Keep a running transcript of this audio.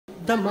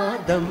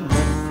ദമാദം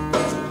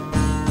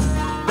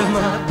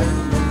ദമാദം.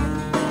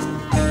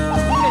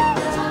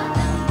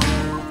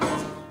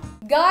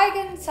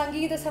 ഗായകൻ,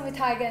 സംഗീത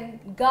സംവിധായകൻ,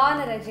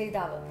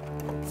 ഗാനരചയിതാവ്,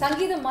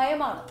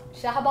 സംഗീതമയമാണ്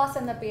ഷഹബാസ്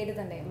എന്ന പേര്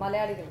തന്നെ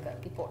മലയാളികൾക്ക്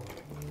ഇപ്പോൾ.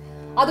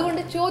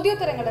 അതുകൊണ്ട്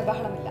ചോദ്യോത്തരങ്ങളുടെ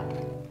ബഹളമില്ല.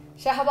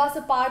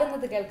 ഷഹബാസ്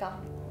പാടുന്നത് കേൾക്കാം,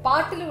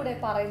 പാട്ടിലൂടെ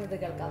പറയുന്നത്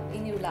കേൾക്കാം.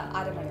 ഇനിയുള്ള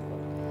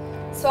അരമണിക്കൂർ.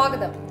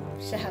 സ്വാഗതം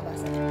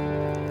ഷഹബാസ്.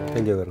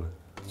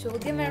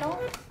 ചോദ്യം വേണോ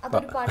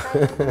അതൊരു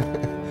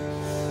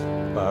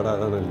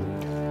പാടാണല്ലോ.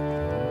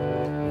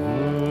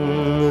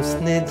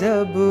 उसने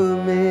जब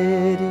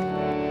मेरी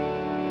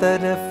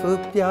तरफ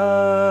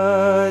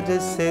प्यार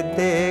से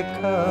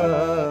देखा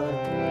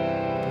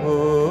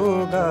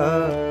होगा,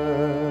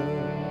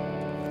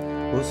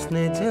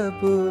 उसने जब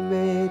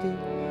मेरी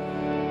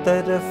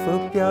तरफ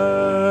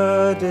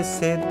प्यार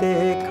से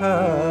देखा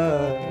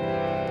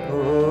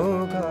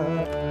होगा,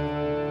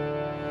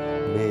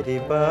 मेरे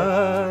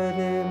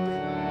बारे में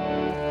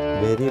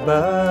मेरे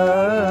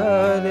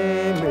बारे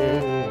में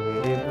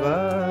मेरे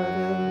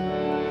बारे में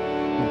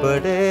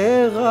बड़े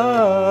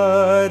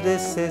गौर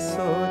से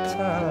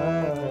सोचा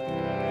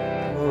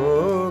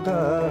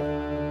होगा,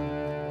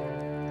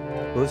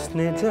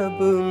 उसने जब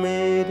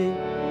मेरी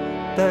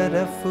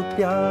तरफ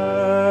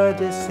प्यार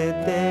से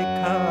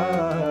देखा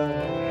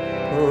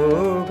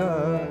होगा.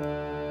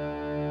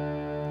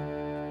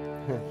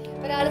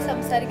 ഒരാൾ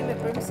സംസാരിക്കുമ്പോൾ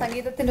എപ്പോഴും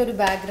സംഗീതത്തിൻ്റെ ഒരു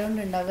ബാക്ക്ഗ്രൗണ്ട്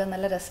ഉണ്ടാവുക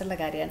നല്ല രസമുള്ള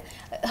കാര്യമാണ്.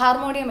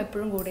 ഹാർമോണിയം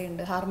എപ്പോഴും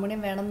കൂടെയുണ്ട്.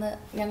 ഹാർമോണിയം വേണമെന്ന്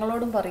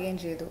ഞങ്ങളോടും പറയുകയും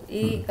ചെയ്തു.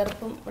 ഈ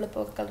കറുപ്പും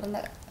വെളുപ്പൊക്കെ കലർന്ന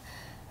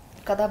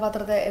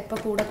കഥാപാത്രത്തെ എപ്പോൾ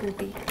കൂടെ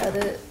കൂട്ടി?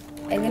 അത്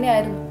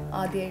എങ്ങനെയായിരുന്നു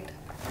ആദ്യമായിട്ട്?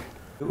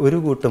 ഒരു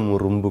കൂട്ടം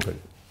ഉറുമ്പുകൾ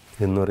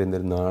എന്ന്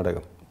പറയുന്നൊരു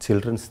നാടകം,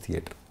 ചിൽഡ്രൻസ്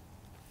തിയേറ്റർ.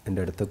 എൻ്റെ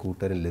അടുത്ത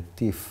കൂട്ടുകാരൻ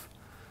ലത്തീഫ്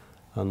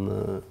അന്ന്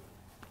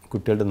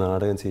കുട്ടികളുടെ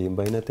നാടകം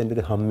ചെയ്യുമ്പോൾ അതിനകത്ത് എൻ്റെ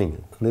ഒരു ഹമ്മിങ്,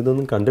 അന്ന്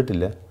ഇതൊന്നും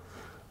കണ്ടിട്ടില്ല,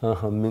 ആ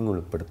ഹമ്മിങ്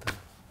ഉൾപ്പെടുത്തുക.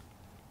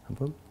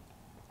 അപ്പം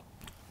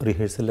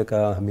റിഹേഴ്സലിലൊക്കെ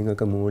ആ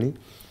ഹമ്മിങ്ങൊക്കെ മൂളി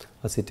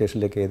ആ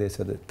സിറ്റുവേഷനിലേക്ക്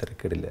ഏകദേശം അത്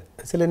തിരക്കിടില്ല.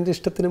 ചില എൻ്റെ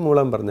ഇഷ്ടത്തിന്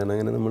മൂളാൻ പറഞ്ഞാണ്.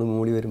 അങ്ങനെ നമ്മൾ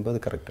മൂളി വരുമ്പോൾ അത്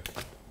കറക്റ്റാണ്.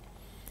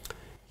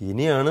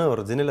 ഇനിയാണ്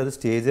ഒറിജിനൽ അത്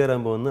സ്റ്റേജ്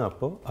കയറാൻ പോകുന്നത്.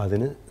 അപ്പോൾ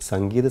അതിന്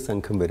സംഗീത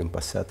സംഘം വരും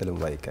പശ്ചാത്തലം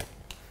വായിക്കാൻ.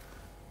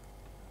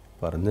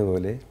 പറഞ്ഞ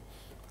പോലെ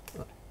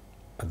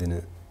അതിന്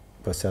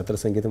പശ്ചാത്തല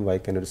സംഗീതം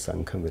വായിക്കാൻ ഒരു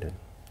സംഘം വരും.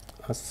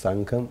 ആ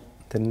സംഘം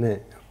തന്നെ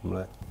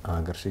നമ്മളെ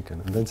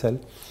ആകർഷിക്കണം. എന്താ വെച്ചാൽ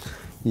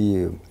ഈ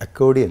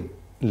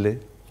അക്കോർഡിയനിൽ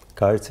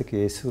കാഴ്ചക്ക്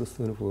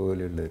യേശുക്രിസ്തുവിന്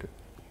പോലെയുള്ളൊരു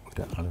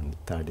ഒരാളുണ്ട്,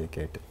 താടിയൊക്കെ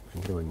ആയിട്ട്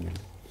ഭയങ്കര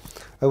ഭംഗിയുണ്ട്.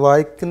 അത്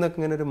വായിക്കുന്നൊക്കെ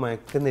ഇങ്ങനെ ഒരു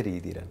മയക്കുന്ന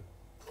രീതിയിലാണ്.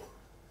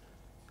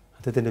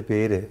 അദ്ദേഹത്തിൻ്റെ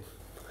പേര്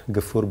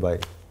ഗഫൂർ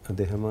ഭായ്.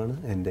 അദ്ദേഹമാണ്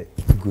എൻ്റെ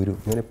ഗുരു.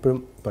 ഞാൻ എപ്പോഴും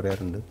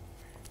പറയാറുണ്ട്,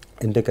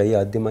 എൻ്റെ കൈ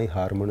ആദ്യമായി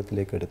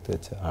ഹാർമോണിയത്തിലേക്ക് എടുത്തു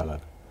വെച്ച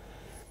ആളാണ്.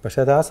 പക്ഷേ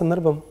അത് ആ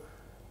സന്ദർഭം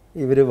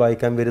ഇവർ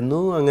വായിക്കാൻ വരുന്നു,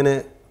 അങ്ങനെ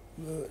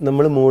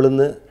നമ്മൾ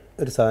മൂളുന്ന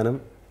ഒരു സാധനം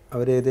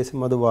അവർ ഏകദേശം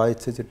അത്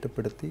വായിച്ച്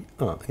ചിട്ടപ്പെടുത്തി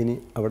ഇനി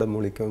അവിടെ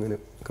മൂളിക്കും അങ്ങനെ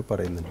ഒക്കെ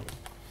പറയുന്നുണ്ട്.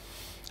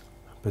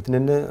 അപ്പോഴത്തേന്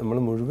തന്നെ നമ്മൾ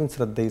മുഴുവൻ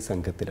ശ്രദ്ധ ഈ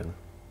സംഘത്തിലാണ്.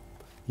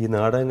 ഈ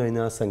നാടകം കഴിഞ്ഞ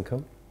ആ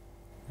സംഘം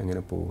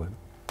അങ്ങനെ പോവുകയാണ്,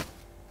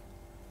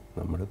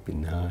 നമ്മൾ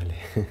പിന്നാലെ.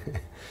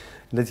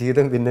 എൻ്റെ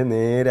ജീവിതം പിന്നെ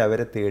നേരെ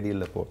അവരെ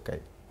തേടിയുള്ള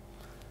പോക്കായി.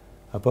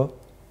 അപ്പോൾ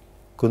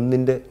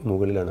കുന്നിൻ്റെ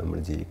മുകളിലാണ് നമ്മൾ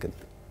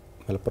ജീവിക്കുന്നത്.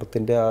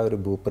 മലപ്പുറത്തിൻ്റെ ആ ഒരു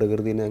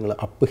ഭൂപ്രകൃതിനെ ഞങ്ങൾ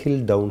അപ്പ് ഹിൽ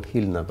ഡൗൺ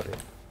ഹിൽ എന്നാണ്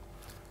പറയുക.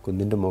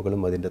 കുന്നിൻ്റെ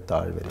മുകളും അതിൻ്റെ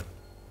താഴ്വര.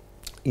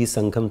 ഈ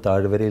സംഘം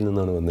താഴ്വരയിൽ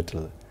നിന്നാണ്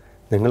വന്നിട്ടുള്ളത്.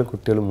 ഞങ്ങൾ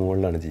കുട്ടികൾ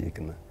മുകളിലാണ്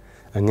ജീവിക്കുന്നത്.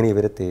 അങ്ങനെ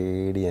ഇവരെ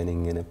തേടി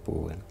ഞാനിങ്ങനെ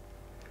പോവുകയാണ്.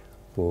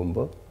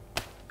 പോകുമ്പോൾ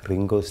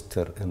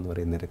റിംഗോസ്റ്റർ എന്ന്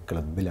പറയുന്നൊരു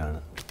ക്ലബിലാണ്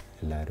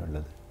എല്ലാവരും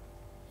ഉള്ളത്.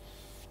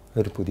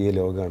 ഒരു പുതിയ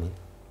ലോകമാണ്.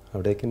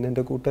 അവിടേക്ക് തന്നെ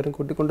എൻ്റെ കൂട്ടുകാരൻ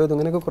കൂട്ടിക്കൊണ്ടുപോയത്.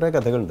 അങ്ങനെയൊക്കെ കുറേ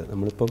കഥകളുണ്ട്.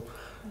 നമ്മളിപ്പം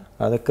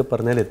അതൊക്കെ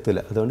പറഞ്ഞാൽ എത്തില്ല.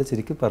 അതുകൊണ്ട്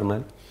ശരിക്കും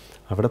പറഞ്ഞാൽ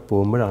അവിടെ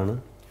പോകുമ്പോഴാണ്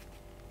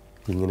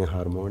ഇങ്ങനെ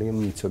ഹാർമോണിയം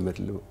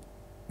ചുമരിൽ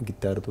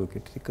ഗിറ്റാർ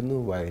തൂക്കിയിട്ടിരിക്കുന്നു,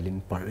 വയലിൻ,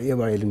 പഴയ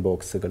വയലിൻ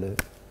ബോക്സുകൾ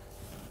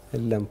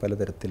എല്ലാം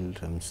പലതരത്തിൽ,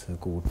 ഡ്രംസ്,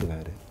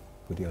 കൂട്ടുകാർ,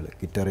 പുതിയ ആൾ,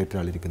 ഗിറ്റാറേറ്റർ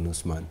ആളിരിക്കുന്നു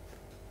ഉസ്മാൻ,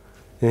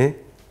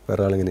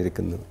 വേറെ ആളിങ്ങനെ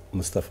ഇരിക്കുന്നു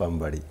മുസ്തഫ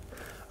അമ്പാടി.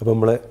 അപ്പോൾ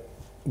നമ്മളെ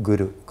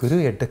ഗുരു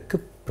ഇടയ്ക്ക്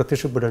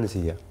പ്രത്യക്ഷപ്പെടുകയാണ്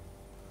ചെയ്യുക.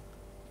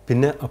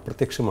 പിന്നെ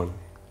അപ്രത്യക്ഷമാണ്.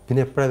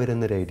 പിന്നെ എപ്പോഴാണ്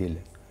വരുന്നൊരു ഐഡിയ ഇല്ല.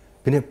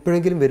 പിന്നെ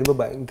എപ്പോഴെങ്കിലും വരുമ്പോൾ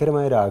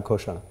ഭയങ്കരമായൊരു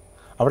ആഘോഷമാണ്.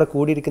 അവിടെ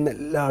കൂടിയിരിക്കുന്ന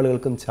എല്ലാ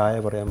ആളുകൾക്കും ചായ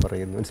പറയാൻ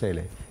പറയുന്നു,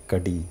 മനസ്സിലായില്ലേ,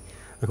 കടി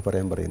ഒക്കെ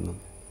പറയാൻ പറയുന്നു.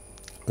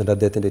 എന്നിട്ട്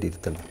അദ്ദേഹത്തിൻ്റെ ഒരു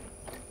ഇരുത്തുണ്ട്.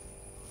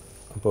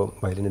 അപ്പോൾ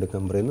വയലിൻ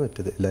എടുക്കാൻ പറയുന്നു,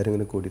 മറ്റത് എല്ലാവരും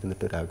ഇങ്ങനെ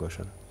കൂടിയിരുന്നിട്ട് ഒരു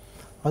ആഘോഷമാണ്.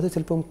 അത്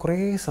ചിലപ്പം കുറേ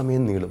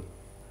സമയം നീളും.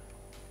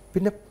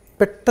 പിന്നെ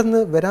പെട്ടെന്ന്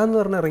വരാമെന്ന്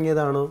പറഞ്ഞ്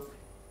ഇറങ്ങിയതാണോ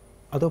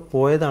അതോ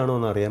പോയതാണോ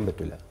എന്ന് അറിയാൻ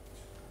പറ്റില്ല.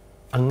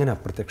 അങ്ങനെ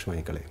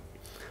അപ്രത്യക്ഷമായി കളയും.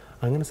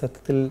 അങ്ങനെ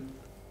സത്യത്തിൽ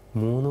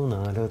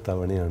 3-4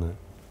 തവണയാണ്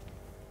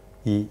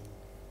ഈ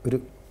ഒരു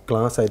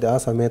ക്ലാസ് ആയിട്ട് ആ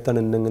സമയത്താണ്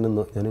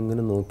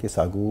ഞാനിങ്ങനെ നോക്കി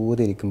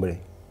സഹോദരിക്കുമ്പോഴേ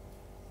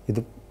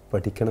ഇത്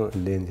പഠിക്കണം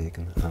അല്ലേ എന്ന്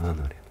ചോദിക്കുന്നത്.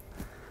 എന്ന് പറയാം.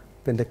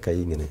 അപ്പം എൻ്റെ കൈ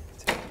ഇങ്ങനെ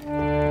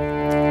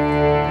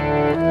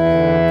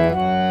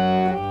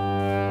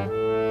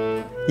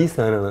ഈ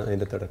സാധനമാണ്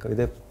അതിൻ്റെ തുടക്കം.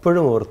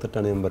 ഇതെപ്പോഴും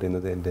ഓർത്തിട്ടാണ് ഞാൻ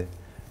പറയുന്നത് എൻ്റെ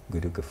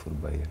ഗുരു ഗഫൂർ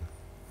ഭായിയാണ്.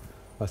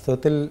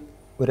 വാസ്തവത്തിൽ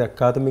ഒരു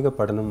അക്കാദമിക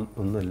പഠനം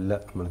ഒന്നുമല്ല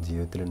നമ്മുടെ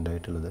ജീവിതത്തിൽ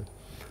ഉണ്ടായിട്ടുള്ളത്.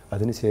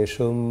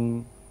 അതിനുശേഷവും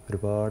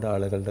ഒരുപാട്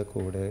ആളുകളുടെ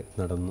കൂടെ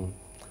നടന്നു.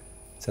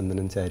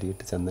 ചന്ദനം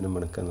ചാരിയിട്ട് ചന്ദനം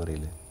മണക്കാന്ന്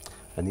പറയില്ലേ,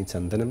 അത് ഈ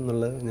ചന്ദനം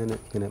എന്നുള്ളത് ഞാൻ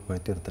ഇങ്ങനെ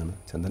മാറ്റി നിർത്താണ്.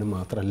 ചന്ദനം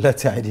മാത്രമല്ല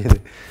ചാരിയത്.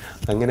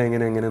 അങ്ങനെ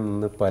അങ്ങനെ അങ്ങനെ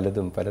നിന്ന്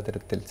പലതും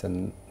പലതരത്തിൽ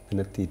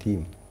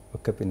ചന്ദനത്തിരിയും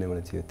ഒക്കെ പിന്നെ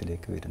നമ്മുടെ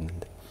ജീവിതത്തിലേക്ക്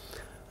വരുന്നുണ്ട്.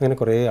 അങ്ങനെ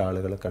കുറേ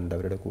ആളുകളെ കണ്ട്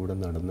അവരുടെ കൂടെ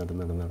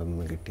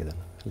നടന്ന്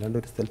കിട്ടിയതാണ്. അല്ലാണ്ട്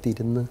ഒരു സ്ഥലത്ത്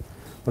ഇരുന്ന്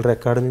വളരെ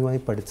അക്കാഡമികമായി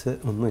പഠിച്ച്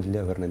ഒന്നുമില്ല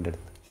അവരുടെ എൻ്റെ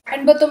അടുത്ത്.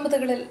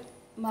 89കളിൽ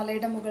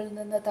മലയുടെ മുകളിൽ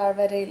നിന്ന്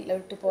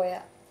താഴ്വരയിലോട്ട് പോയ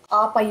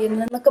ആ പയ്യനിൽ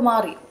നിന്നൊക്കെ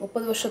മാറി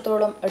 30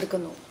 വർഷത്തോളം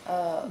എടുക്കുന്നു.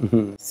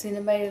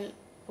 സിനിമയിൽ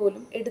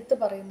പോലും എടുത്തു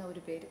പറയുന്ന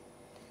ഒരു പേര്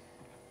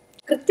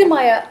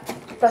കൃത്യമായ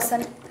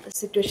പ്രസന്റ്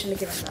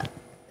സിറ്റുവേഷനിലേക്ക് വന്ന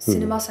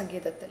സിനിമാ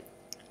സംഗീതത്തിൽ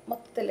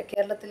മൊത്തത്തിൽ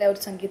കേരളത്തിലെ ഒരു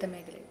സംഗീത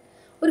മേഖലയിൽ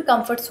ഒരു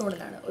കംഫർട്ട്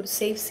സോണിലാണ്, ഒരു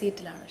സേഫ്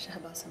സീറ്റിലാണ്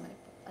ഷഹബാസ് അമൻ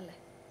ഇപ്പോൾ, അല്ലേ?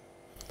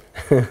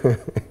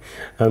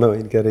 ആണോ?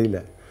 എനിക്കറിയില്ല.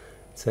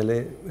 ചില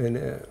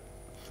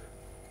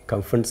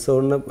കംഫർട്ട്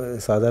സോണിനെ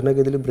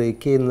സാധാരണഗതിയിൽ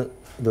ബ്രേക്ക് ചെയ്യുന്ന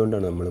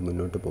ഇതുകൊണ്ടാണ് നമ്മൾ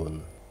മുന്നോട്ട്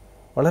പോകുന്നത്.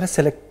 വളരെ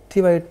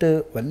സെലക്റ്റീവായിട്ട്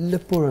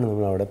വല്ലപ്പോഴാണ്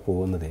നമ്മൾ അവിടെ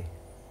പോകുന്നത്.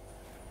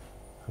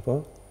 അപ്പോൾ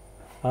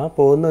ആ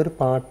പോകുന്ന ഒരു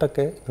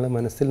പാട്ടൊക്കെ നിങ്ങളുടെ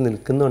മനസ്സിൽ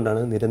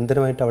നിൽക്കുന്നതുകൊണ്ടാണ്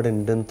നിരന്തരമായിട്ട് അവിടെ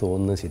ഉണ്ടെന്ന്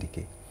തോന്നുന്നത്.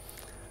 ശരിക്കും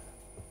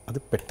അത്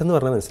പെട്ടെന്ന്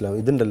പറഞ്ഞാൽ മനസ്സിലാവും.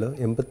 ഇതുണ്ടല്ലോ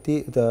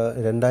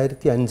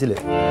 2005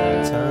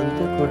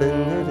 ചാന്ത്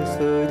കുടഞ്ഞൊരു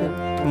സൂര്യൻ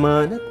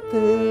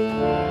മാനത്ത്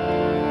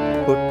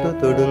പൊട്ടു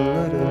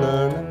തൊടുന്നൊരു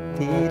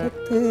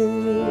നാണത്തീരത്ത്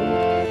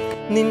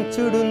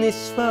നിൻചുടു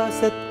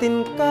നിശ്വാസത്തിൻ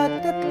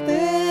കാറ്റത്ത്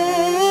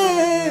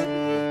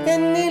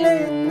എന്നിലെ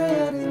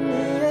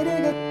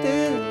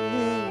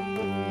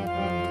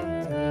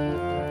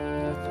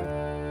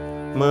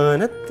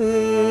മാനത്ത്.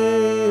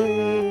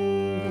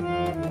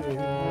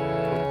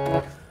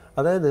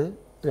 അതായത്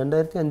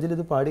 2005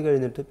 ഇത് പാടി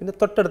കഴിഞ്ഞിട്ട് പിന്നെ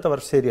തൊട്ടടുത്ത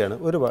വർഷം ശരിയാണ്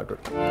ഒരു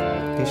പാട്ടുണ്ട്.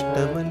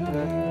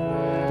 ഇഷ്ടമല്ലേ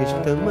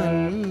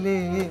ഇഷ്ടമല്ലേ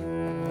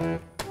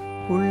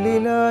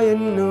ഉള്ളിലാ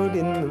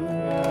എന്നോടിന്നും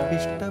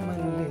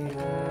ഇഷ്ടമല്ലേ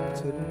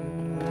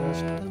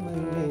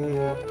ഇഷ്ടമല്ലേ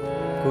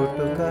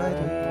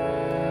കൂട്ടുകാരി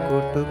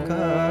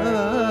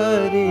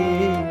കൂട്ടുകാരി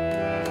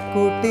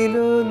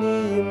കൂട്ടിലോ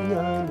നീയും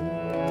ഞാനും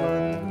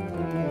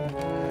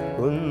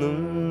ഒന്നും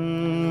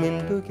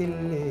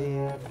മിണ്ടുകില്ലേ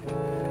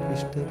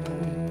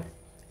ഇഷ്ടമല്ലേ.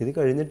 ഇത്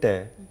കഴിഞ്ഞിട്ടേ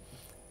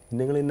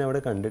നിങ്ങൾ ഇന്നെ അവിടെ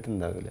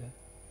കണ്ടിട്ടുണ്ടാവില്ല.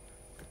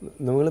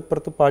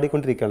 നമ്മളിപ്പുറത്ത്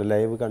പാടിക്കൊണ്ടിരിക്കുകയാണ്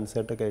ലൈവ്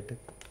കൺസേർട്ടൊക്കെ ആയിട്ട്.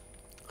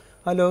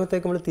 ആ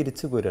ലോകത്തേക്ക് നമ്മൾ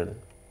തിരിച്ചു പോരാണ്.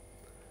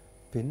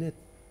 പിന്നെ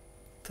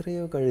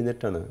എത്രയോ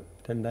കഴിഞ്ഞിട്ടാണ്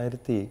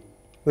 2000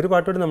 ഒരു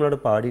പാട്ടോട് നമ്മളവിടെ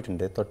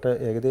പാടിയിട്ടുണ്ട്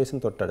ഏകദേശം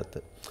തൊട്ടടുത്ത്.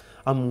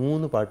 ആ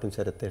 3 പാട്ടും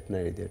ശരത്തേട്ടൻ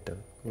എഴുതിയിട്ട്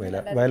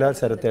വയലാർ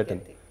ശരത്തേട്ടൻ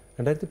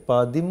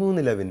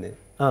 2013 പിന്നെ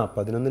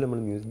 11 നമ്മൾ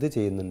ഇത്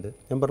ചെയ്യുന്നുണ്ട്.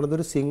 ഞാൻ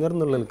പറഞ്ഞതൊരു സിംഗർ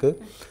എന്നുള്ളവർക്ക്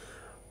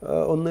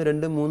 1,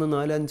 2, 3,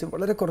 4, 5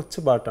 വളരെ കുറച്ച്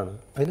പാട്ടാണ്.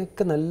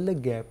 അതിനൊക്കെ നല്ല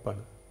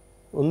ഗ്യാപ്പാണ്.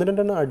 1, 2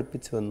 എണ്ണം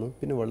അടുപ്പിച്ച് വന്നു,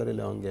 പിന്നെ വളരെ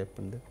ലോങ്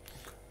ഗ്യാപ്പുണ്ട്.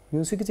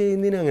 മ്യൂസിക്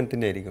ചെയ്യുന്നതിന് അങ്ങനെ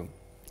തന്നെ ആയിരിക്കും.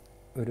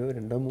 ഒരു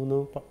 2, 3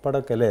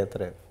 പടമൊക്കെ അല്ലേ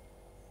എത്ര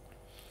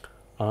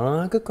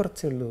ആകെ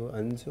കുറച്ചേ ഉള്ളൂ.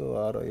 5,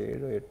 6,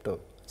 7, 8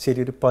 ശരി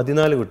ഒരു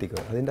 14 കുട്ടിക്കോ.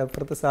 അതിൻ്റെ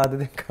അപ്പുറത്തെ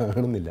സാധ്യത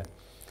കാണുന്നില്ല.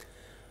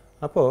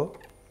 അപ്പോൾ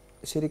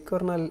ശരിക്കും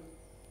പറഞ്ഞാൽ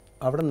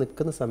അവിടെ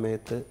നിൽക്കുന്ന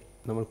സമയത്ത്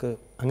നമ്മൾക്ക്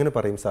അങ്ങനെ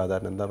പറയും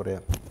സാധാരണ, എന്താ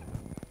പറയുക,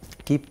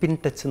 കീപ്പ് ഇൻ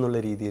ടച്ച് എന്നുള്ള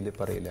രീതിയിൽ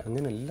പറയില്ല.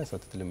 അങ്ങനെയല്ല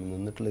സത്യത്തിലും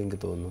നിന്നിട്ടുള്ളത് എനിക്ക്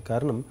തോന്നുന്നു.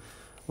 കാരണം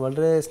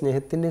വളരെ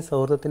സ്നേഹത്തിൻ്റെയും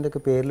സൗഹൃദത്തിൻ്റെ ഒക്കെ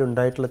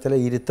പേരിലുണ്ടായിട്ടുള്ള ചില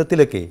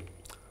ഇരുത്തത്തിലൊക്കെ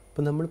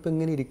അപ്പോൾ നമ്മളിപ്പോൾ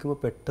ഇങ്ങനെ ഇരിക്കുമ്പോൾ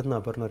പെട്ടെന്ന്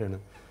അപർണ പറയാണ്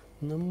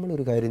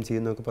നമ്മളൊരു കാര്യം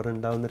ചെയ്യുന്നതൊക്കെ പറഞ്ഞ്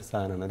ഉണ്ടാകുന്നൊരു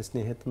സാധനമാണ്. അത്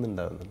സ്നേഹത്തിൽ നിന്ന്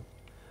ഉണ്ടാകുന്നതാണ്.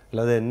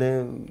 അല്ലാതെ എന്നെ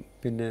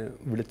പിന്നെ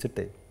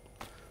വിളിച്ചിട്ടേ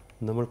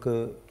നമ്മൾക്ക്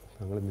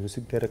ഞങ്ങൾ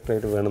മ്യൂസിക്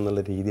ഡയറക്ടറായിട്ട്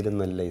വേണമെന്നുള്ള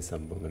രീതിയിലൊന്നല്ല ഈ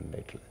സംഭവങ്ങൾ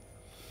ഉണ്ടായിട്ടുള്ളത്.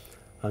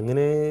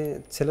 അങ്ങനെ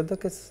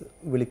ചിലതൊക്കെ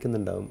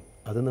വിളിക്കുന്നുണ്ടാവും,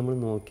 അത് നമ്മൾ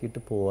നോക്കിയിട്ട്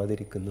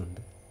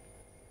പോവാതിരിക്കുന്നുണ്ട്.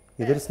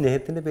 ഇതൊരു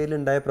സ്നേഹത്തിൻ്റെ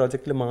പേരിലുണ്ടായ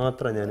പ്രോജക്റ്റിൽ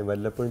മാത്രമാണ് ഞാൻ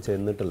വല്ലപ്പോഴും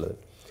ചെന്നിട്ടുള്ളത്.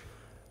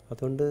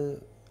 അതുകൊണ്ട്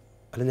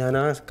അല്ല, ഞാൻ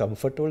ആ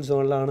കംഫർട്ടബിൾ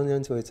സോണിലാണെന്ന്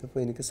ഞാൻ ചോദിച്ചപ്പോൾ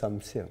എനിക്ക്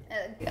സംശയം.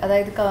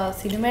 അതായത്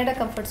സിനിമയുടെ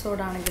കംഫർട്ട്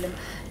സോൺ ആണെങ്കിലും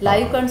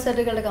ലൈവ്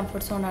കോൺസേർട്ടുകളുടെ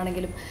കംഫർട്ട് സോൺ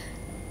ആണെങ്കിലും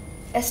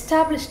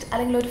എസ്റ്റാബ്ലിഷ്ഡ്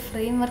അല്ലെങ്കിൽ ഒരു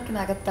ഫ്രെയിം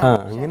വർക്കിനകത്താണ്.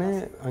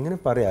 അങ്ങനെ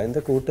പറയാം.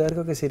 എൻ്റെ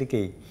കൂട്ടുകാർക്കൊക്കെ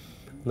ശരിക്കേ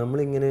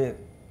നമ്മളിങ്ങനെ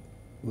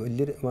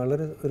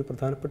വളരെ ഒരു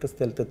പ്രധാനപ്പെട്ട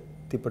സ്ഥലത്ത്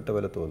എത്തിപ്പെട്ട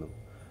പോലെ തോന്നും.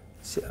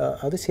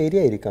 അത്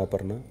ശരിയായിരിക്കാം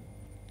പറഞ്ഞ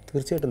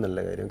തീർച്ചയായിട്ടും നല്ല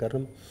കാര്യം.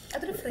 കാരണം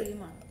അതൊരു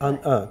ഫ്രെയിമാണ്.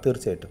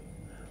 തീർച്ചയായിട്ടും.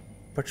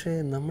 പക്ഷേ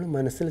നമ്മൾ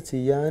മനസ്സിൽ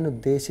ചെയ്യാൻ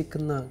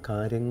ഉദ്ദേശിക്കുന്ന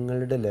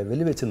കാര്യങ്ങളുടെ ലെവൽ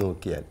വെച്ച്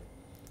നോക്കിയാൽ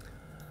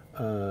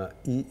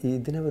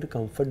ഇതിനെ ഒരു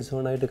കംഫർട്ട്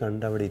സോണായിട്ട്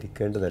കണ്ട് അവിടെ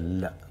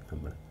ഇരിക്കേണ്ടതല്ല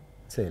നമ്മൾ.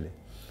 ശരിയല്ലേ?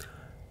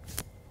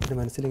 എൻ്റെ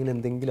മനസ്സിലിങ്ങനെ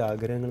എന്തെങ്കിലും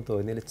ആഗ്രഹങ്ങൾ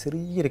തോന്നിയാൽ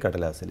ചെറിയൊരു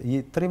കടലാസിൽ ഈ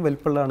ഇത്രയും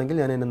വലിപ്പമുള്ളതാണെങ്കിൽ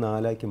ഞാൻ എന്നെ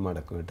 4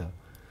 മടക്കും കേട്ടോ.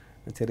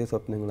 ചെറിയ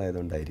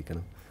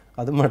സ്വപ്നങ്ങളായതുകൊണ്ടായിരിക്കണം.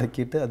 അത്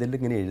മടക്കിയിട്ട്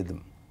അതിലിങ്ങനെ എഴുതും.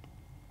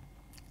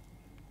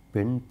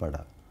 പെൺപട,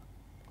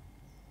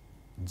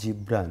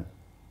 Gibran,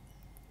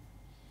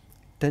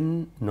 10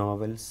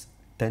 novels,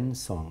 10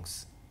 songs,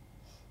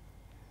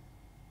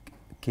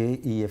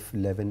 KEF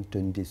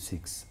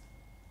 1126,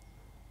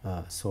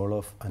 Soul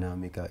of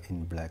Anamika in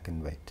black and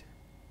white.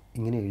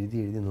 ഇങ്ങനെ എഴുതി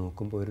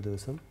നോക്കുമ്പോൾ ഒരു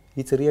ദിവസം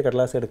ഈ ചെറിയ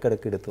കടലാസ്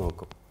ഇടയ്ക്കിടയ്ക്ക് എടുത്ത്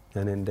നോക്കും.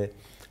 ഞാൻ എൻ്റെ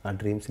ആ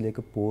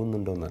ഡ്രീംസിലേക്ക്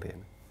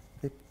പോകുന്നുണ്ടോയെന്നറിയാൻ.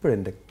 എപ്പോഴും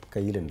എൻ്റെ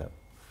കയ്യിലുണ്ടാവും.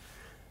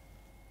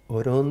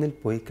 ഓരോന്നിൽ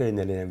പോയി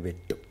കഴിഞ്ഞാൽ ഞാൻ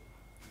വെട്ടും.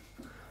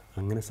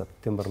 അങ്ങനെ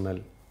സത്യം പറഞ്ഞാൽ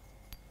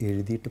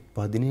എഴുതിയിട്ട്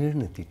 17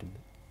 എത്തിയിട്ടുണ്ട്.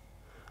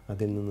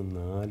 അതിൽ നിന്ന്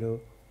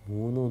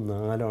 3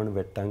 4 ആണ്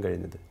വെട്ടാൻ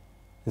കഴിഞ്ഞത്.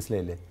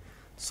 മനസ്സിലായില്ലേ?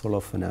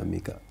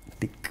 സോളോഫനാമിക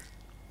ടിക്ക്,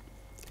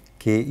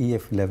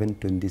 KEF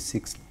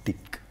 1126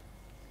 ടിക്ക്.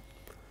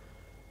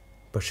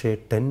 പക്ഷേ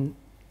 10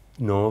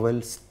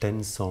 നോവൽസ് 10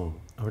 സോങ്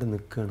അവിടെ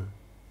നിൽക്കുകയാണ്.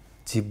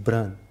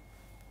 ജിബ്രാൻ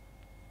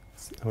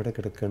അവിടെ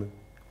കിടക്കുകയാണ്.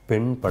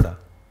 പെൺപട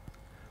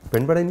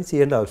ഇനി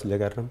ചെയ്യേണ്ട ആവശ്യമില്ല,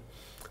 കാരണം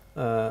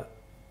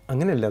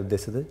അങ്ങനെയല്ല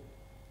ഉദ്ദേശിച്ചത്.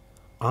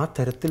 ആ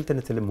തരത്തിൽ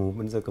തന്നെ ചില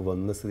മൂവ്മെൻറ്റ്സൊക്കെ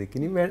വന്ന സ്ഥിതിക്ക്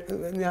ഇനി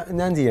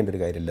ഞാൻ ചെയ്യേണ്ട ഒരു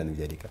കാര്യമില്ല എന്ന്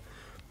വിചാരിക്കാം.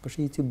 പക്ഷേ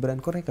ഈ ജിബ്രാൻ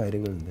കുറേ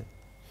കാര്യങ്ങളുണ്ട്.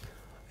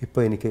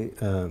 ഇപ്പോൾ എനിക്ക്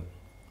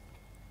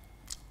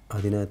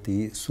അതിനകത്ത്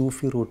ഈ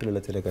സൂഫി റൂട്ടിലുള്ള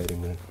ചില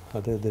കാര്യങ്ങൾ,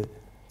 അതായത്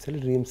ചില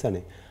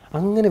ഡ്രീംസാണ്.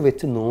 അങ്ങനെ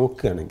വെച്ച്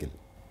നോക്കുകയാണെങ്കിൽ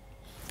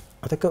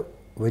അതൊക്കെ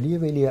വലിയ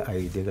വലിയ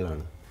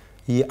ഐഡിയകളാണ്.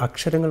 ഈ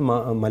അക്ഷരങ്ങൾ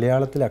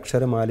മലയാളത്തിലെ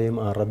അക്ഷരമാലയും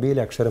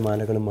അറബിയിലെ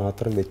അക്ഷരമാലകളും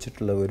മാത്രം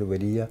വെച്ചിട്ടുള്ള ഒരു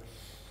വലിയ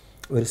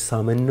ഒരു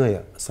സമന്വയ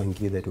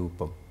സംഗീത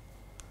രൂപം,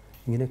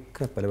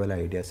 ഇങ്ങനെയൊക്കെ പല പല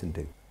ഐഡിയാസ്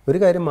ഉണ്ട്. ഒരു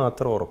കാര്യം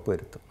മാത്രം ഉറപ്പ്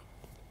വരുത്തും,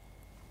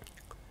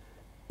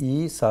 ഈ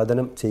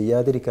സാധനം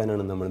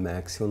ചെയ്യാതിരിക്കാനാണ് നമ്മൾ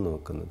മാക്സിമം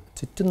നോക്കുന്നത്.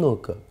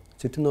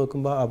 ചുറ്റും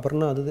നോക്കുമ്പോൾ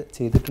അപർണ അത്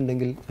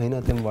ചെയ്തിട്ടുണ്ടെങ്കിൽ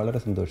അതിനകത്ത് വളരെ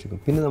സന്തോഷിക്കും.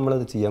 പിന്നെ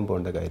നമ്മളത് ചെയ്യാൻ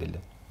പോകേണ്ട കാര്യമില്ല.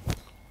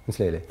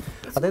 മനസ്സിലായില്ലേ?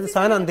 അതായത്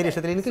സാധനം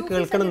അന്തരീക്ഷത്തിൽ എനിക്ക്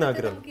കേൾക്കണം എന്ന്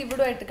ആഗ്രഹം.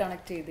 ഇവിടുമായിട്ട്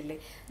കണക്ട് ചെയ്തില്ലേ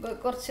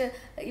കുറച്ച്,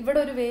 ഇവിടെ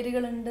ഒരു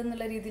വേരുകൾ ഉണ്ട്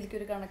എന്നുള്ള രീതിയിലേക്ക്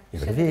ഒരു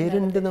കണക്ട്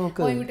വേരുണ്ട്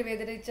നമുക്ക്.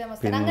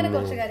 അങ്ങനെ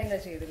കുറച്ച് കാര്യങ്ങൾ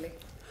ചെയ്തില്ലേ?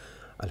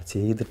 അല്ല,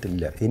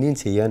 ചെയ്തിട്ടില്ല, ഇനിയും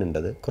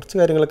ചെയ്യാനുണ്ടത്. കുറച്ച്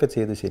കാര്യങ്ങളൊക്കെ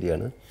ചെയ്ത്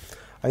ശരിയാണ്.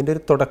 അതിൻ്റെ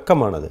ഒരു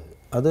തുടക്കമാണത്.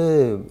 അത്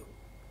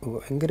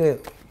ഭയങ്കര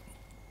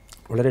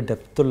വളരെ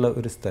ഡെപ്തുള്ള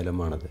ഒരു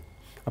സ്ഥലമാണത്.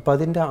 അപ്പോൾ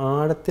അതിൻ്റെ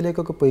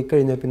ആഴത്തിലേക്കൊക്കെ പോയി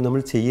കഴിഞ്ഞാൽ പിന്നെ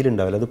നമ്മൾ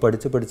ചെയ്യലുണ്ടാവില്ല. അത്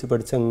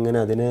പഠിച്ച് അങ്ങനെ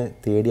അതിനെ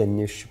തേടി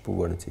അന്വേഷിച്ച്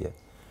പോവുകയാണ് ചെയ്യുക.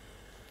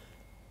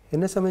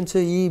 എന്നെ സംബന്ധിച്ച്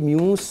ഈ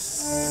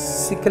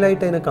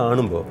മ്യൂസിക്കലായിട്ട് അതിനെ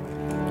കാണുമ്പോൾ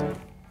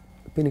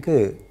ഇപ്പം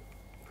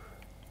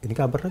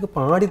എനിക്ക് അപർണക്ക്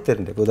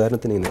പാടിത്തരണ്ടേ.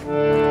 ഉദാഹരണത്തിന് ഇങ്ങനെ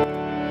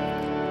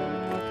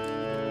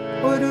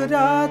ഒരു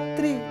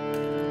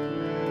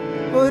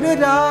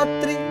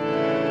രാത്രി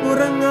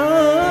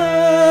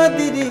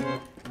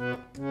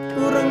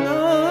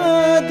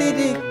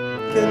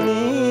ഉറങ്ങാതിരിക്ക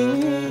നീ,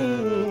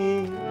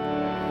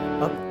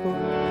 അപ്പോൾ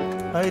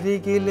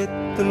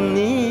അരികിലെത്തും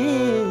നീ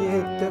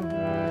ഏറ്റം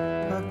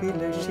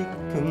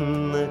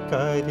അഭിലഷിക്കുന്ന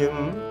കാര്യം,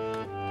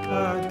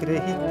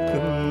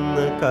 ആഗ്രഹിക്കുന്ന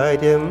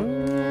കാര്യം.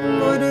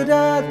 ഒരു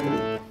രാത്രി,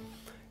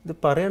 ഇത്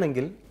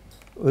പറയണമെങ്കിൽ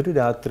ഒരു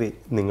രാത്രി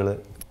നിങ്ങൾ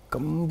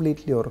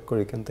കംപ്ലീറ്റ്ലി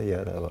ഉറക്കൊഴിക്കാൻ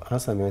തയ്യാറാവുക. ആ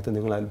സമയത്ത്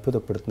നിങ്ങൾ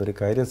അത്ഭുതപ്പെടുത്തുന്ന ഒരു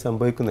കാര്യം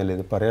സംഭവിക്കുന്നല്ലേ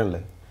ഇത്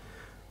പറയാനുള്ളത്.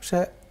 പക്ഷേ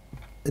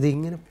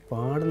ഇതിങ്ങനെ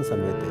പാടുന്ന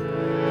സമയത്ത്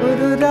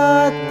ഒരു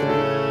രാത്രി,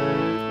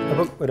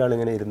 അപ്പം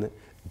ഒരാളിങ്ങനെ ഇരുന്ന്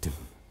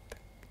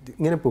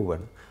ഇങ്ങനെ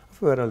പോവുകയാണ്.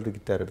 അപ്പോൾ ഒരാളൊരു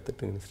ഗിറ്റാർ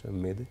എടുത്തിട്ട് ഇങ്ങനെ സ്ട്രം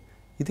ചെയ്ത്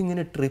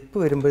ഇതിങ്ങനെ ട്രിപ്പ്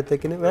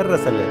വരുമ്പോഴത്തേക്കിന് വേറെ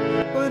രസമല്ലേ.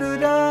 ഒരു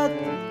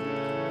രാത്രി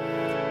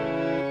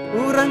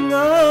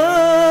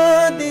ഉറങ്ങാതിരിക്ക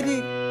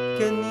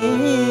നീ,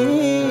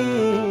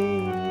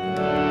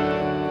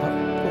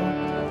 അപ്പോൾ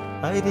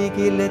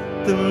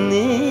അരികിലെത്തും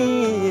നീ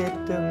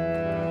ഏറ്റം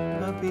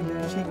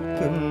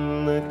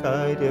അഭിലഷിക്കുന്ന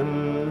കാര്യം,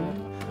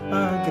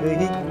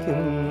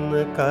 ആഗ്രഹിക്കുന്ന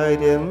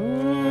കാര്യം.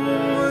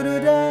 ഒരു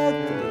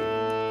രാത്രി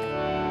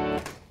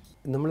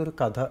നമ്മളൊരു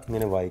കഥ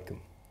ഇങ്ങനെ വായിക്കും.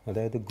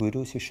 അതായത് ഗുരു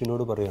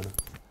ശിഷ്യനോട് പറയാണ്,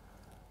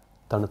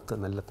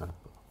 നല്ല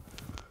തണുപ്പ്,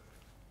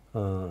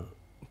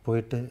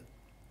 പോയിട്ട്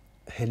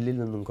ഹെല്ലിൽ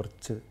നിന്നും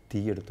കുറച്ച് തീ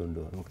എടുത്തുകൊണ്ട്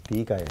പോകുക, നമുക്ക് തീ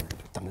കായാൻ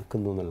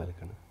തണുക്കുന്നു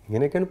എന്നുള്ളതൊക്കെയാണ്.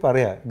 ഇങ്ങനെയൊക്കെയാണ്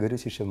പറയുക ഗുരു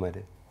ശിഷ്യന്മാർ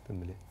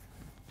തമ്മിൽ.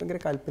 ഭയങ്കര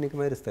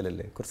കാൽപ്പനികമായ ഒരു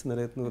സ്ഥലമല്ലേ. കുറച്ച്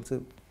നേരത്തിന് കുറച്ച്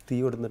തീ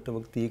കൊടുത്തിട്ട്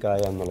നമുക്ക് തീ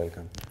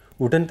കായാന്നുള്ളതൊക്കെയാണ്.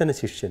 ഉടൻ തന്നെ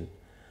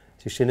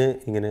ശിഷ്യന്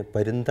ഇങ്ങനെ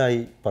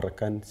പരുന്തായി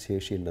പറക്കാൻ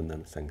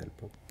ശേഷിയുണ്ടെന്നാണ്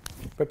സങ്കല്പം.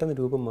 പെട്ടെന്ന്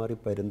രൂപം മാറി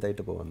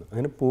പരുന്തായിട്ട് പോകുന്നു.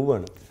 അങ്ങനെ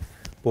പോവാണ്.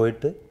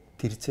 പോയിട്ട്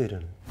തിരിച്ചു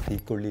വരികയാണ്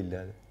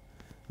തീക്കൊള്ളിയില്ലാതെ.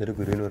 എന്നിട്ട്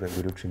ഗുരുവിന് പറയാം,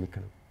 ഗുരു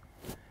ക്ഷമിക്കണം,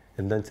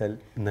 എന്താണെന്ന് വെച്ചാൽ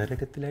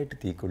നരകത്തിലായിട്ട്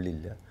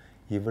തീക്കൊള്ളിയില്ല,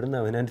 ഇവിടുന്ന്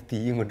അവനാൻ്റെ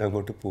തീയും കൊണ്ട്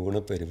അങ്ങോട്ട് പോകുന്ന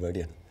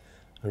പരിപാടിയാണ്.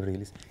 അത്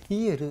റിയലൈസ് ഈ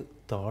ഒരു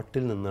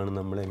തോട്ടിൽ നിന്നാണ്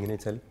നമ്മൾ എങ്ങനെ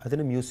വെച്ചാൽ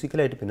അതിന്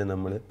മ്യൂസിക്കലായിട്ട് പിന്നെ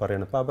നമ്മൾ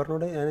പറയണം. അപ്പോൾ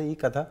അവരോട് ഞാൻ ഈ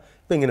കഥ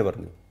ഇപ്പം ഇങ്ങനെ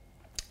പറഞ്ഞു.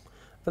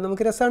 അപ്പം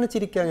നമുക്ക് രസമാണ്,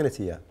 ചിരിക്കുക, അങ്ങനെ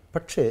ചെയ്യാം.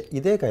 പക്ഷേ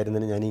ഇതേ കാര്യം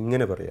തന്നെ ഞാൻ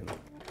ഇങ്ങനെ പറയണം.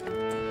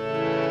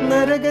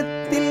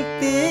 നരകത്തിൽ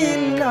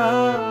തീയില്ല,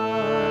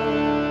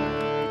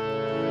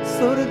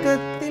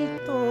 സ്വർഗത്തിൽ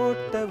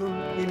തോട്ടവും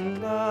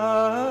ഇല്ല,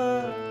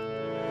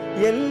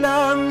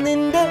 എല്ലാം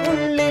നിന്റെ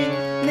ഉള്ളിൽ,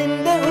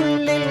 നിന്റെ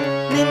ഉള്ളിൽ,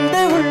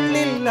 നിന്റെ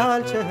ഉള്ളിൽ.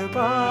 ലാൽ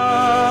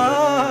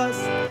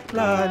ഷഹബാസ്,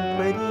 ലാൽ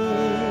മരി,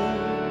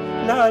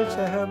 ലാൽ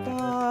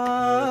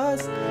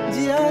ഷഹബാസ്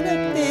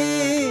ജിയാനത്തി.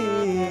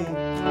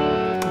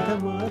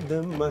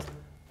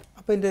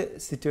 അപ്പം എൻ്റെ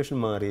സിറ്റുവേഷൻ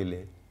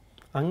മാറിയില്ലേ?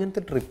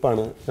 അങ്ങനത്തെ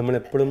ട്രിപ്പാണ്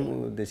നമ്മളെപ്പോഴും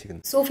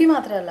ഉദ്ദേശിക്കുന്നത്. സോഫി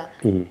മാത്രമല്ല,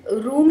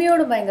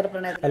 റൂമിയോട് ഭയങ്കര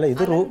പ്രണയം. അല്ല,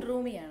 ഇത്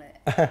റൂമിയാണ്.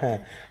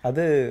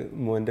 അത്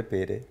മോൻ്റെ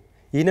പേര്.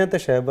 ഇതിനകത്തെ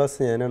ഷഹബാസ്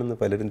ഞാനാണെന്ന്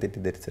പലരും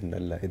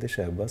തെറ്റിദ്ധരിച്ചിട്ടുണ്ടല്ല. ഇത്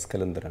ഷഹബാസ്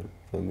കലന്തറാണ്,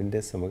 റൂമിൻ്റെ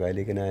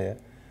സമകാലികനായ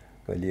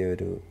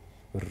വലിയൊരു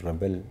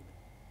റബൽ,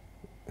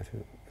 ഒരു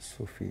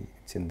സൂഫി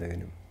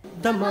ചിന്തകനും.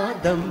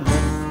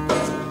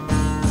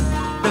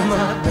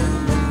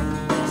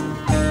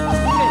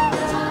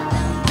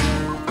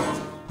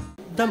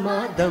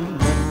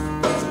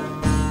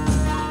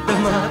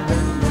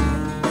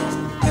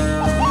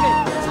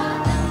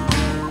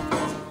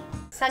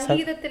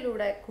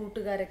 സംഗീതത്തിലൂടെ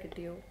കൂട്ടുകാരെ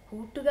കിട്ടിയോ?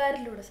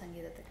 കൂട്ടുകാരിലൂടെ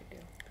സംഗീതത്തെ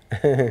കിട്ടിയോ?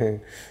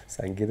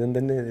 സംഗീതം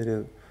തന്നെ ഒരു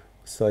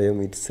സ്വയം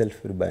ഇറ്റ് സെൽഫ്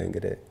ഒരു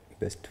ഭയങ്കര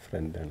ബെസ്റ്റ്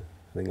ഫ്രണ്ടാണ്.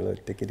 നിങ്ങൾ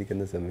ഒറ്റയ്ക്ക്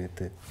ഇരിക്കുന്ന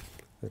സമയത്ത്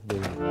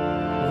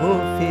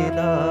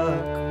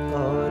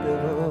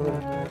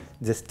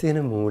ജസ്റ്റ്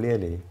ഇങ്ങനെ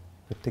മൂളിയാലേ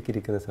ഒറ്റയ്ക്ക്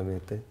ഇരിക്കുന്ന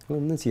സമയത്ത്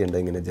ഒന്നും ചെയ്യണ്ട,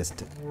 ഇങ്ങനെ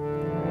ജസ്റ്റ്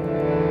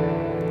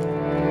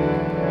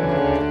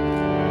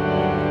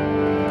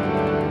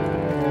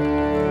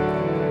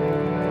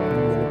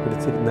ഇങ്ങനെ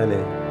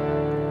പിടിച്ചിരുന്നാലേ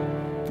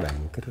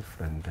ഭയങ്കര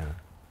ഫ്രണ്ടാണ്.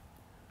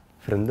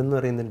 ഫ്രണ്ട് എന്ന്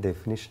പറയുന്ന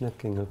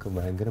ഡെഫിനിഷനൊക്കെ നിങ്ങൾക്ക്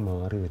ഭയങ്കര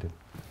മാറി വരും.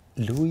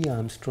 ലൂയി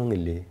ആംസ്ട്രോങ്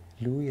ഇല്ലേ,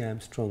 Louis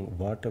Armstrong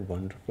what A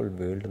wonderful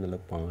world എന്നുള്ള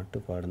പാട്ട്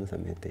പാടുന്ന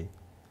സമയത്തെ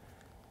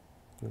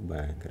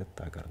ഭയങ്കര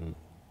തകർന്നു.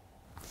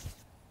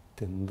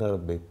 എന്താ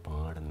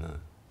പാടുന്നത്?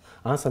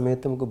 ആ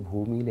സമയത്ത് നമുക്ക്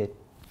ഭൂമിയിൽ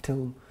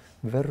ഏറ്റവും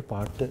വേറെ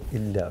പാട്ട്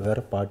ഇല്ല,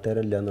 വേറെ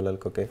പാട്ടുകാരില്ല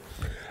എന്നുള്ളവർക്കൊക്കെ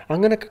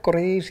അങ്ങനെയൊക്കെ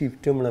കുറേ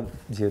ഷിഫ്റ്റ് നമ്മളെ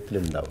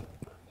ജീവിതത്തിലുണ്ടാവും.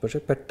 പക്ഷേ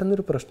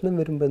പെട്ടെന്നൊരു പ്രശ്നം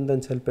വരുമ്പോൾ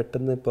എന്താണെന്ന് വെച്ചാൽ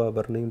പെട്ടെന്ന് ഇപ്പോൾ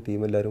അപർണയും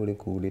ടീം എല്ലാവരും കൂടി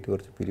കൂടിയിട്ട്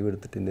കുറച്ച്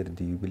പിരിവെടുത്തിട്ട് എൻ്റെ ഒരു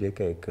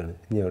ദ്വീപിലേക്ക് അയക്കുകയാണ്.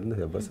 ഇനി അവിടുന്ന്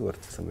ഷഹബാസ്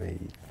കുറച്ച് സമയം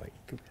ഈ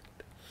ബൈക്ക്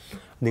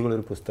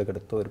നിങ്ങളൊരു പുസ്തകം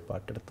എടുത്തോ ഒരു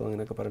പാട്ടെടുത്തോ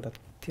അങ്ങനെയൊക്കെ പറഞ്ഞിട്ട്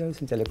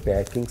അത്യാവശ്യം ചില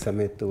പാക്കിംഗ്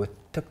സമയത്ത്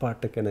ഒറ്റ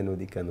പാട്ടൊക്കെയാണ്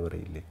അനുവദിക്കുക എന്ന്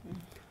പറയില്ലേ,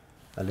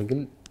 അല്ലെങ്കിൽ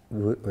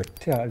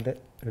ഒറ്റ ആളുടെ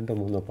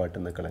 2-3 പാട്ട്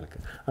എന്നൊക്കെ നിലക്ക്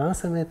ആ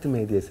സമയത്ത്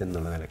മേദിയസ്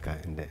എന്നുള്ള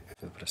നിലക്കാണ് എൻ്റെ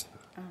പ്രശ്നം.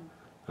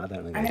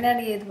 അതാണ്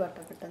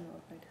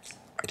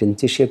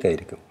രഞ്ജിഷിയൊക്കെ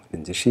ആയിരിക്കും.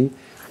 രഞ്ജിഷി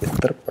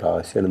എത്ര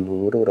പ്രാവശ്യമാണ്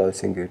 100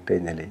 പ്രാവശ്യം കേട്ട്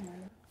കഴിഞ്ഞാൽ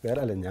വേറെ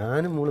അല്ല,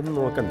 ഞാനും മുളൊന്നും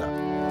നോക്കണ്ട.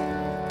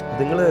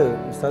 നിങ്ങൾ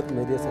ഉസ്താദ്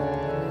മേദിയസ്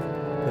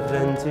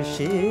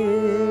രഞ്ജിഷി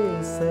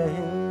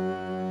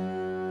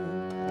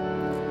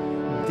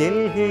दिल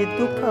ही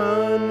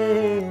दुखाने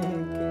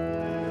के,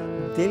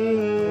 दिल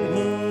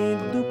ही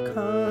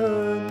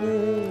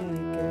दुखाने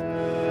के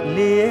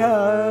लिया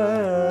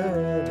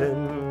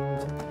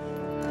रंज,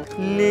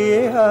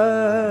 लिया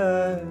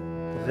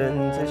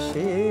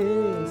रंजिशे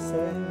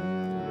से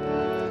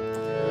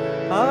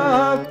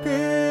आप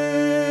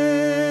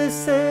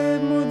से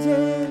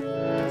मुझे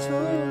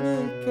छोड़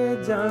के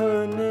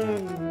जाने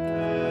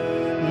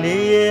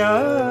लिया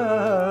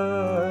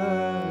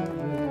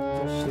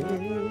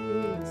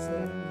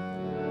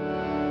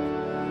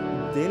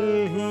दिल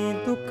ही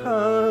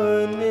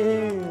दुखाने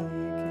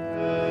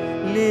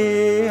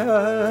लिया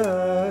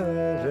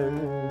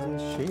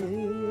रंजिशे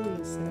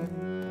से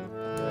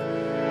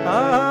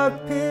आप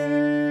फिर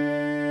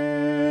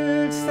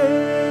से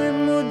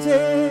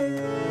मुझे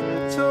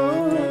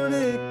छोड़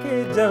के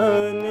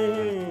जाने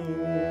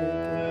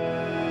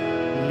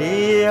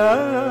लिया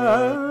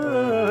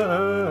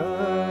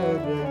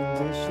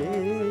रंजिशे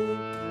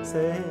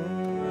से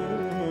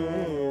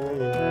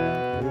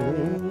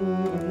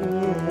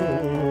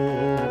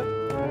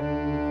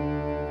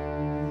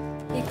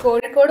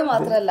കോഴിക്കോട്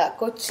മാത്രമല്ല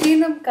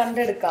കൊച്ചിയിലും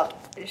കണ്ടെടുക്കാം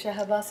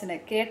ഷഹബാസിനെ,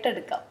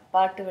 കേട്ടെടുക്കാം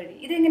പാട്ട് വഴി.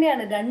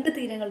 ഇതെങ്ങനെയാണ് 2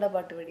 തീരങ്ങളുടെ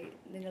പാട്ട് വഴി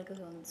നിങ്ങൾക്ക്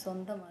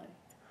സ്വന്തമായി?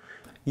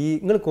 ഈ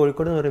നിങ്ങൾ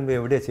കോഴിക്കോട് എന്ന് പറയുമ്പോൾ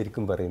എവിടെയാണ്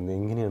ശരിക്കും പറയുന്നത്?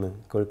 എങ്ങനെയാണ്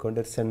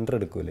കോഴിക്കോടിൻ്റെ ഒരു സെൻറ്റർ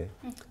എടുക്കൂലേ,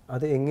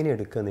 അത് എങ്ങനെ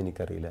എടുക്കുകയെന്ന്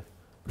എനിക്കറിയില്ല.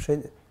 പക്ഷേ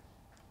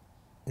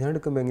ഞാൻ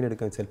എടുക്കുമ്പോൾ എങ്ങനെ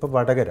എടുക്കുക വെച്ചാൽ ഇപ്പോൾ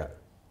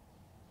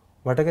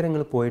വടകര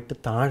നിങ്ങൾ പോയിട്ട്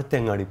താഴത്തെ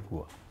അങ്ങാടി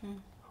പോവുക.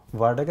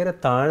 വടകര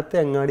താഴത്തെ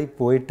അങ്ങാടി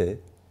പോയിട്ട്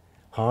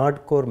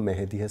ഹാർഡ് കോർ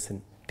മെഹദി ഹസൻ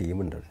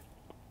ടീമുണ്ട്,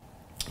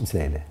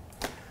 മനസ്സിലായില്ലേ?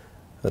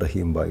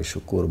 റഹീം ഭായ്,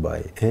 ഷുക്കൂർ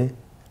ഭായ്,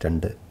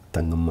 2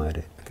 തങ്ങന്മാർ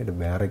ഒക്കെ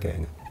വേറെ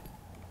ഗ്യാങ്.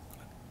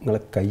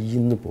 നിങ്ങളെ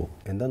കയ്യിൽ നിന്ന് പോകും.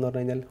 എന്താണെന്ന്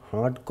പറഞ്ഞു കഴിഞ്ഞാൽ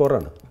ഹാർഡ്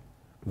കോറാണ്.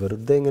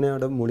 വെറുതെ ഇങ്ങനെ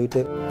അവിടെ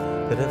മൂളിയിട്ട്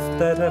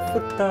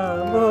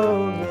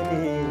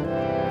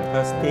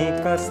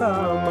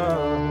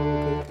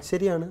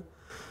ശരിയാണ്,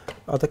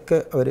 അതൊക്കെ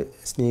അവർ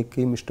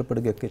സ്നേഹിക്കുകയും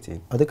ഇഷ്ടപ്പെടുകയൊക്കെ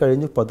ചെയ്യും. അത്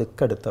കഴിഞ്ഞ്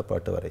പതുക്കെ അടുത്ത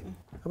പാട്ട് പറയും.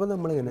 അപ്പോൾ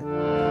നമ്മളിങ്ങനെ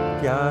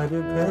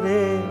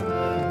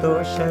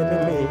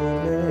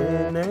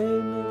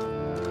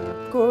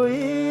कोई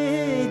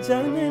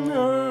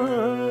जानना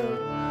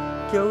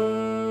क्यों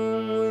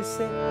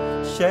मुझसे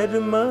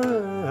शर्मा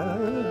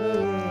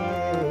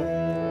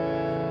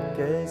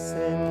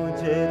कैसे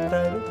मुझे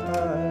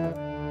तड़पा.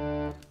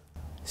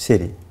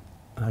 ശരി,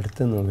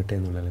 അടുത്ത് നോക്കട്ടെ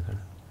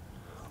എന്നുള്ളതാണ്.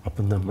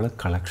 അപ്പം നമ്മളെ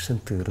കളക്ഷൻ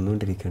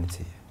തീർന്നുകൊണ്ടിരിക്കുകയാണ്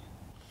ചെയ്യുക.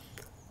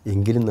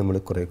 എങ്കിലും നമ്മൾ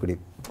കുറേ കൂടി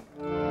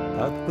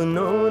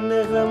अपनों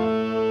गम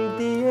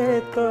दिए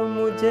तो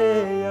मुझे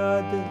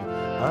याद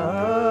आ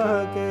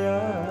गया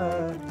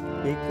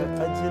एक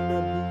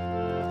अजनबी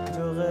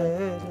जो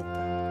गैर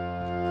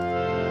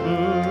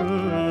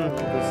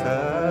था.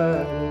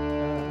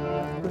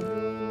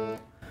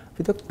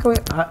 ഇതൊക്കെ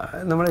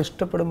നമ്മളെ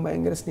ഇഷ്ടപ്പെടും,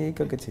 ഭയങ്കര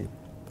സ്നേഹിക്കുകയൊക്കെ ചെയ്യും.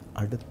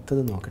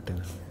 അടുത്തത് നോക്കട്ടെ,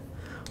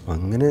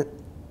 അങ്ങനെ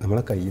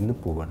നമ്മളെ കയ്യിൽ നിന്ന്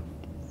പോവാണ്.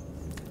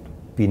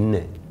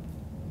 പിന്നെ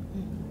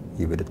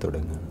ഇവർ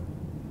തുടങ്ങുകയാണ്.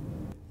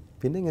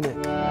 പിന്നെ ഇങ്ങനെ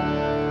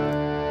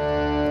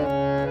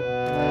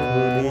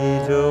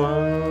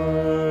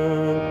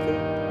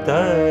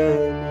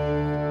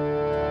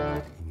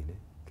ഇങ്ങനെ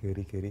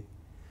കയറി കയറി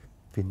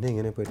പിന്നെ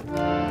ഇങ്ങനെ പോയിട്ട്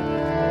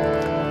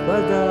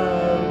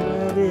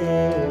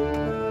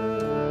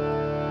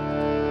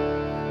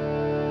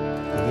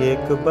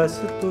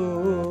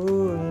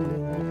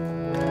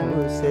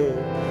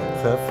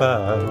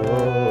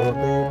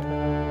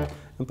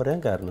പറയാൻ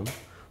കാരണം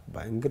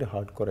ഭയങ്കര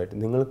ഹാർഡ് കോറായിട്ട്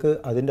നിങ്ങൾക്ക്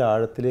അതിൻ്റെ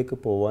ആഴത്തിലേക്ക്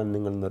പോകാൻ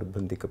നിങ്ങൾ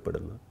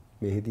നിർബന്ധിക്കപ്പെടുന്ന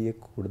മെഹദിയെ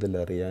കൂടുതൽ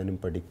അറിയാനും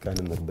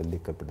പഠിക്കാനും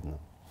നിർബന്ധിക്കപ്പെടുന്നു.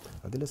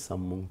 അതിൽ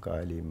സമ്മും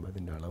കാലിയും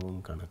അതിൻ്റെ അളവും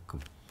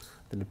കണക്കും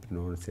അതിൽ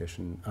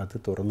പ്രൊനൗൺസിയേഷൻ അത്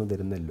തുറന്നു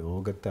തരുന്ന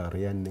ലോകത്തെ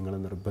അറിയാൻ നിങ്ങളെ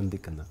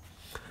നിർബന്ധിക്കുന്ന,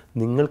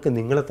 നിങ്ങൾക്ക്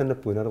നിങ്ങളെ തന്നെ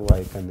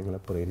പുനർവായിക്കാൻ നിങ്ങളെ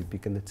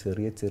പ്രേരിപ്പിക്കുന്ന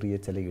ചെറിയ ചെറിയ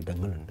ചില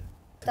ഇടങ്ങളുണ്ട്.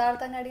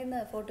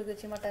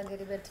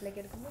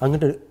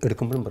 അങ്ങനെ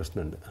എടുക്കുമ്പോഴും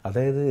പ്രശ്നമുണ്ട്.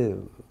 അതായത്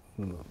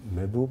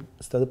മെഹബൂബ്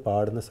ഉസ്താദ്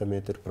പാടുന്ന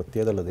സമയത്ത് ഒരു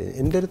പ്രത്യേകത ഉള്ളത്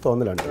എൻ്റെ ഒരു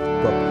തോന്നലാണ്.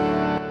 ഇപ്പോൾ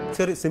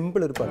ചെറിയ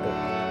സിമ്പിൾ ഒരു പാട്ട്,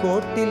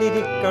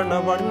 കോട്ടിലിരിക്കണ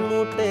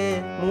വൺമൂട്ടെ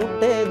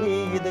മൂട്ടെ നീ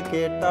ഇത്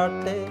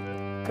കേട്ടാട്ടെ,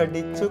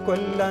 കടിച്ചു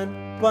കൊല്ലാൻ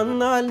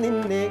വന്നാൽ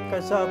നിന്നെ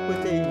കശാപ്പ്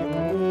ചെയ്യും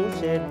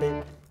മൂഷേട്ടെ.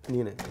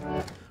 ഇങ്ങനെ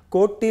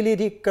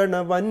കോട്ടിലിരിക്കണ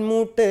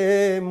വൻമൂട്ടെ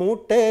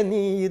മൂട്ടെ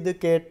നീ ഇത്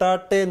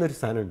കേട്ടാട്ടെ എന്നൊരു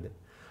സാധനമുണ്ട്.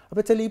 അപ്പോൾ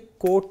വെച്ചാൽ ഈ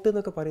കോട്ട്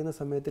എന്നൊക്കെ പറയുന്ന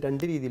സമയത്ത്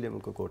രണ്ട് രീതിയിൽ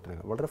നമുക്ക്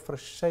കോട്ടിനൊക്കെ വളരെ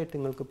ഫ്രഷായിട്ട്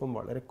നിങ്ങൾക്കിപ്പം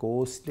വളരെ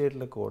കോസ്റ്റ്ലി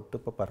ആയിട്ടുള്ള കോട്ട്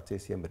ഇപ്പോൾ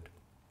പർച്ചേസ് ചെയ്യാൻ പറ്റും.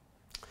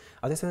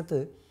 അതേസമയത്ത്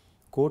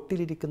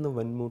കോട്ടിലിരിക്കുന്ന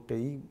വൻമൂട്ടെ,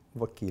 ഈ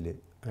വക്കീൽ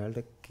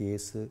അയാളുടെ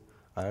കേസ്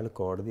അയാൾ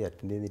കോടതി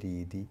അറ്റൻഡ് ചെയ്യുന്ന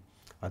രീതി,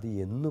 അത്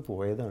എന്ന്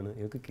പോയതാണ്,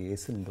 ഇയാൾക്ക്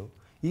കേസുണ്ടോ,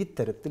 ഈ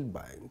തരത്തിൽ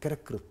ഭയങ്കര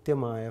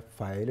കൃത്യമായ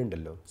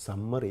ഫയലുണ്ടല്ലോ,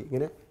 സമ്മറി.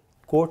 ഇങ്ങനെ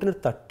കോട്ടിന്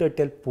തട്ട്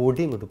കെട്ടിയാൽ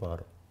പൊടി ഇങ്ങോട്ട്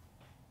പാറും.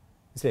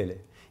 മനസ്സിലായില്ലേ?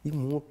 ഈ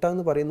മൂട്ട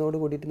എന്ന് പറയുന്നതോട്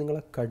കൂടിയിട്ട്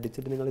നിങ്ങളെ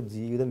കടിച്ചിട്ട് നിങ്ങളുടെ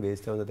ജീവിതം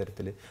വേസ്റ്റ് ആവുന്ന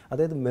തരത്തിൽ,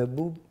 അതായത്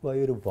മെഹബൂബായി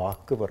ഒരു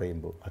വാക്ക്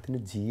പറയുമ്പോൾ അതിന്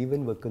ജീവൻ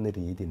വെക്കുന്ന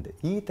രീതിയുണ്ട്.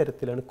 ഈ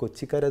തരത്തിലാണ്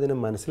കൊച്ചിക്കാരതിനെ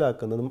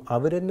മനസ്സിലാക്കുന്നതും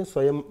അവർ തന്നെ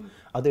സ്വയം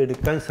അത്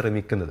എടുക്കാൻ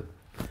ശ്രമിക്കുന്നതും.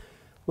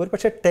 ഒരു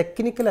പക്ഷേ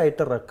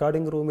ടെക്നിക്കലായിട്ട്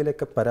റെക്കോർഡിംഗ്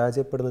റൂമിലൊക്കെ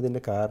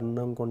പരാജയപ്പെടുന്നതിൻ്റെ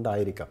കാരണം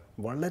കൊണ്ടായിരിക്കാം,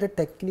 വളരെ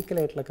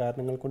ടെക്നിക്കലായിട്ടുള്ള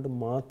കാരണങ്ങൾ കൊണ്ട്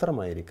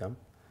മാത്രമായിരിക്കാം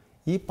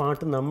ഈ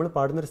പാട്ട് നമ്മൾ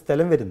പാടുന്നൊരു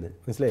സ്ഥലം വരുന്നത്.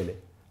 മനസ്സിലായില്ലേ?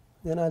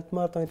 ഞാൻ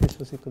ആത്മാർത്ഥമായിട്ട്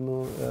വിശ്വസിക്കുന്നു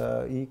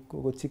ഈ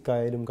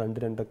കൊച്ചിക്കായാലും കണ്ട്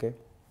രണ്ടൊക്കെ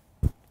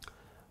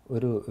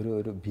ഒരു ഒരു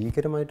ഒരു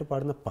ഭീകരമായിട്ട്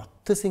പാടുന്ന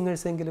 10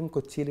 സിംഗേഴ്സെങ്കിലും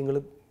കൊച്ചിയിൽ നിങ്ങൾ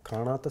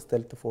കാണാത്ത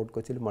സ്ഥലത്ത് ഫോർട്ട്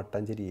കൊച്ചിയിൽ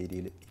മട്ടാഞ്ചേരി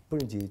ഏരിയയിൽ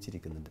ഇപ്പോഴും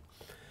ജീവിച്ചിരിക്കുന്നുണ്ട്.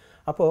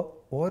 അപ്പോൾ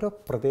ഓരോ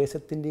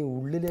പ്രദേശത്തിൻ്റെയും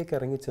ഉള്ളിലേക്ക്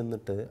ഇറങ്ങി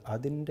ചെന്നിട്ട്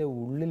അതിൻ്റെ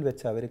ഉള്ളിൽ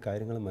വെച്ച് അവർ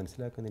കാര്യങ്ങൾ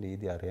മനസ്സിലാക്കുന്ന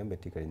രീതി അറിയാൻ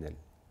പറ്റിക്കഴിഞ്ഞാൽ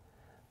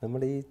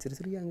നമ്മുടെ ഈ ചെറിയ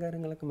ചെറിയ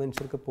അഹങ്കാരങ്ങളൊക്കെ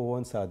മനുഷ്യർക്ക്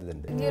പോകാൻ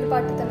സാധ്യതയുണ്ട്.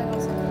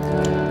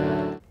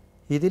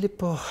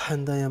 ഇതിലിപ്പോൾ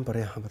എന്താ ഞാൻ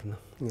പറയാൻ പറഞ്ഞു,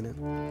 ഇങ്ങനെ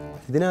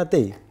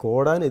ഇതിനകത്തേ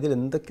കോടാൻ ഇതിൽ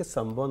എന്തൊക്കെ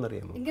സംഭവം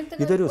എന്നറിയാമോ?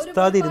 ഇതൊരു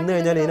ഉസ്താദ് ഇരുന്ന്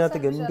കഴിഞ്ഞാൽ ഇതിനകത്ത്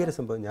ഗംഭീര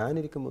സംഭവം.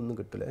 ഞാനിരിക്കുമ്പോൾ ഒന്നും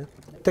കിട്ടില്ല.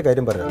 ഒറ്റ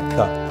കാര്യം പറയാം,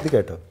 ഇത്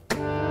കേട്ടോ,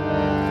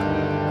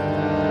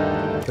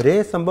 ഒരേ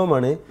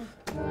സംഭവമാണ്.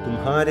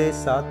 തുമ്ഹാരേ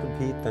സാത്ത്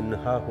ഭി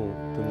തൻഹാ ഹൂം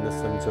തും ന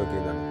സംജോഗേ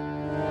എന്നാണ്.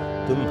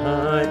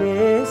 തുമ്ഹാരേ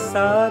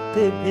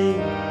സാത്ത് ഭി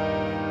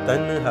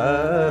തൻഹാ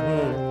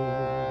ഹൂം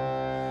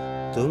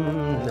തും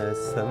ന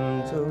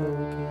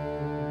സംജോഗേ,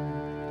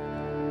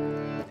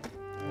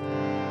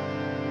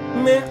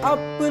 मैं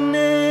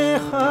अपने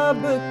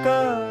ख्वाब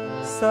का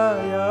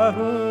साया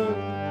हूँ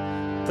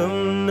तुम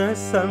न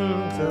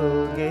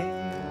समझोगे,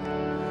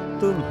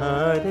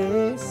 तुम्हारे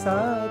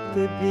साथ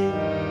भी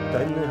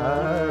तन्हा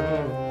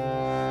हूँ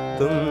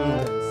तुम न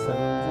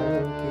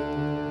समझोगे.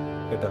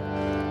 बेटा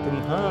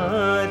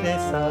तुम्हारे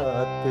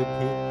साथ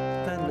भी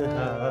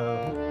तन्हा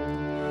हूँ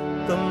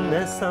तुम न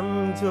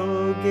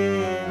समझोगे,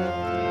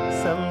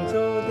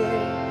 समझोगे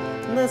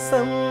न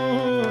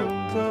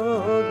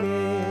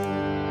समझोगे,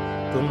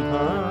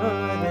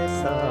 तुम्हारे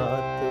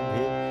साथ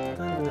भी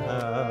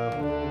तन्हा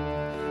हूँ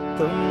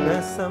तुम न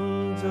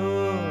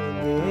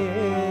समझोगे,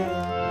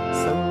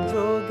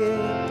 समझोगे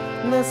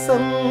न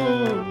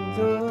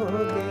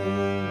समझोगे,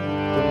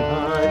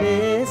 तुम्हारे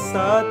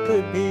साथ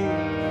भी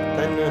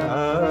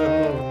तन्हा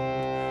हूँ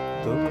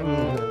तुम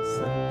न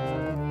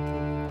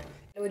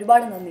समझोगे.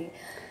 ഒരുപാട് നന്ദി.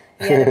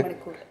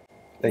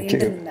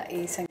 ഈ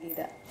സംഗീത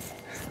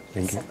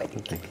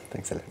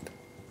താങ്ക്സ്.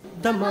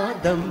 Dama